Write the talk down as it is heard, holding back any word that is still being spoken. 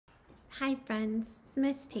Hi friends, it's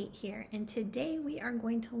Miss Tate here, and today we are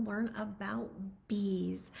going to learn about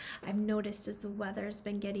bees. I've noticed as the weather's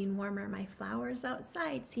been getting warmer, my flowers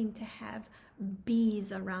outside seem to have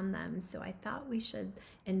bees around them, so I thought we should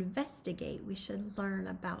investigate. We should learn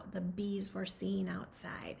about the bees we're seeing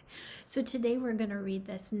outside. So today we're going to read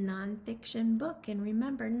this nonfiction book, and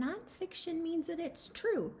remember, nonfiction means that it's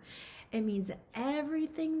true. It means that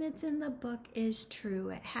everything that's in the book is true.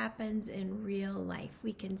 It happens in real life.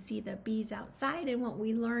 We can see the bees outside, and what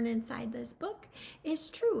we learn inside this book is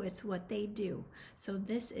true. It's what they do. So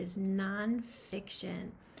this is nonfiction.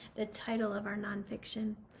 The title of our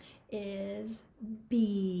nonfiction is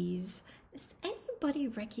Bees. Does anybody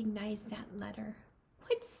recognize that letter?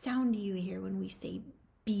 What sound do you hear when we say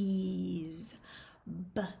bees?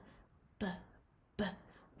 B, b, b.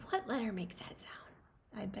 What letter makes that sound?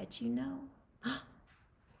 I bet you know.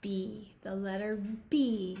 B, the letter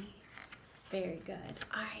B. Very good.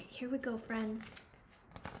 All right, here we go, friends.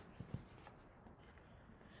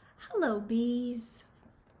 Hello, bees.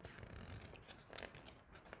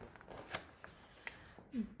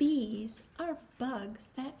 Bees are bugs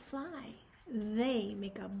that fly. They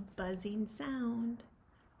make a buzzing sound.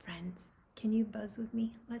 Friends, can you buzz with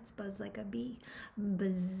me? Let's buzz like a bee.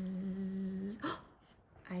 Buzz. Oh,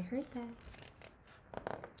 I heard that.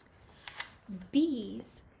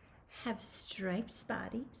 Bees have striped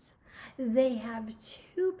bodies. They have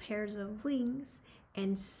 2 pairs of wings,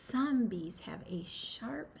 and some bees have a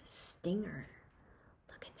sharp stinger.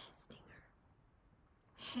 Look at that stinger.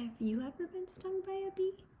 Have you ever been stung by a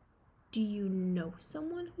bee? Do you know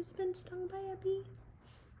someone who's been stung by a bee?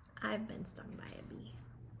 I've been stung by a bee.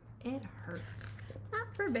 It hurts.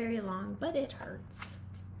 Not for very long, but it hurts.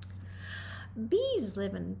 Bees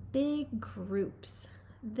live in big groups.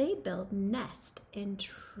 They build nests in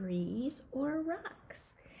trees or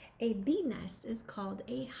rocks. A bee nest is called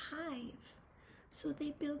a hive. So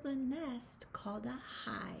they build a nest called a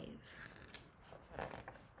hive.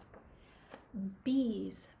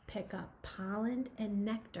 Bees pick up pollen and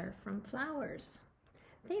nectar from flowers.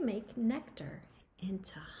 They make nectar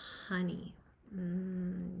into honey.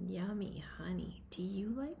 Yummy honey. Do you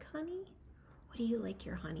like honey? What do you like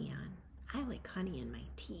your honey on? I like honey in my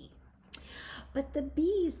tea. But the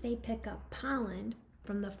bees, they pick up pollen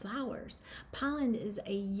from the flowers. Pollen is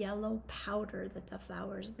a yellow powder that the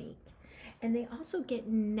flowers make. And they also get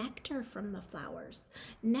nectar from the flowers.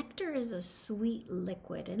 Nectar is a sweet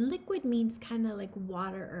liquid, and liquid means kind of like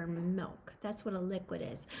water or milk. That's what a liquid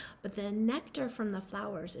is. But the nectar from the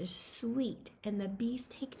flowers is sweet, and the bees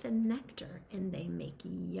take the nectar and they make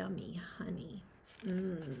yummy honey.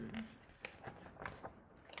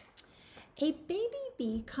 A baby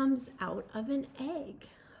bee comes out of an egg.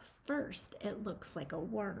 First, it looks like a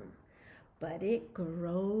worm, but it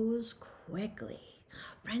grows quickly.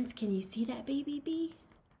 Friends, can you see that baby bee?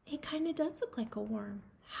 It kind of does look like a worm.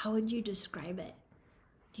 How would you describe it?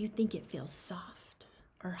 Do you think it feels soft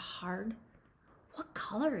or hard? What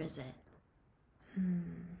color is it?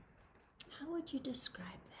 How would you describe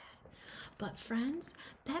that? But friends,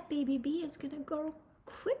 that baby bee is going to grow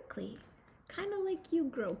quickly, kind of like you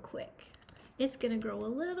grow quick. It's going to grow a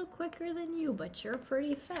little quicker than you, but you're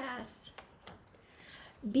pretty fast.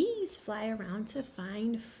 Bees fly around to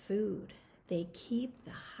find food. They keep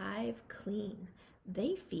the hive clean.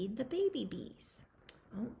 They feed the baby bees.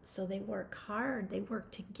 So they work hard. They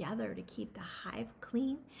work together to keep the hive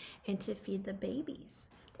clean and to feed the babies.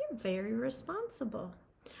 They're very responsible.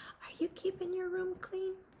 Are you keeping your room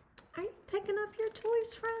clean? Are you picking up your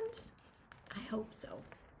toys, friends? I hope so.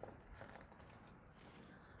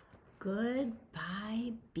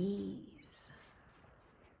 Goodbye, bees.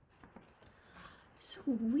 So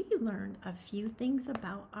we learned a few things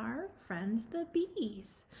about our friends, the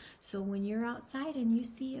bees. So when you're outside and you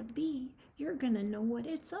see a bee, you're going to know what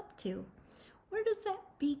it's up to. Where does that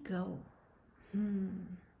bee go?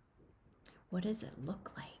 What does it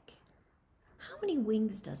look like? How many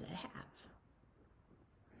wings does it have?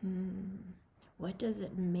 What does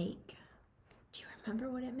it make? Do you remember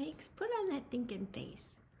what it makes? Put on that thinking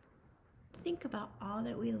face. Think about all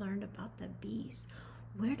that we learned about the bees.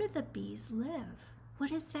 Where do the bees live?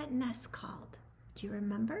 What is that nest called? Do you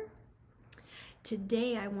remember?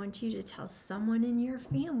 Today, I want you to tell someone in your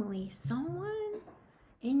family, something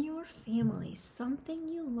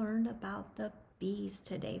you learned about the bees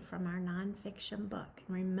today from our nonfiction book.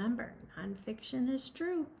 And remember, nonfiction is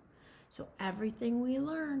true. So everything we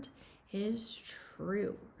learned is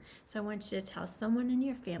true. So I want you to tell someone in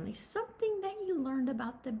your family something that you learned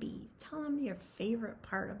about the bees. Tell them your favorite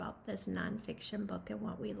part about this nonfiction book and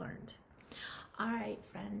what we learned. All right,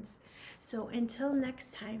 friends. So until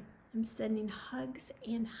next time, I'm sending hugs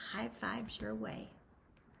and high fives your way.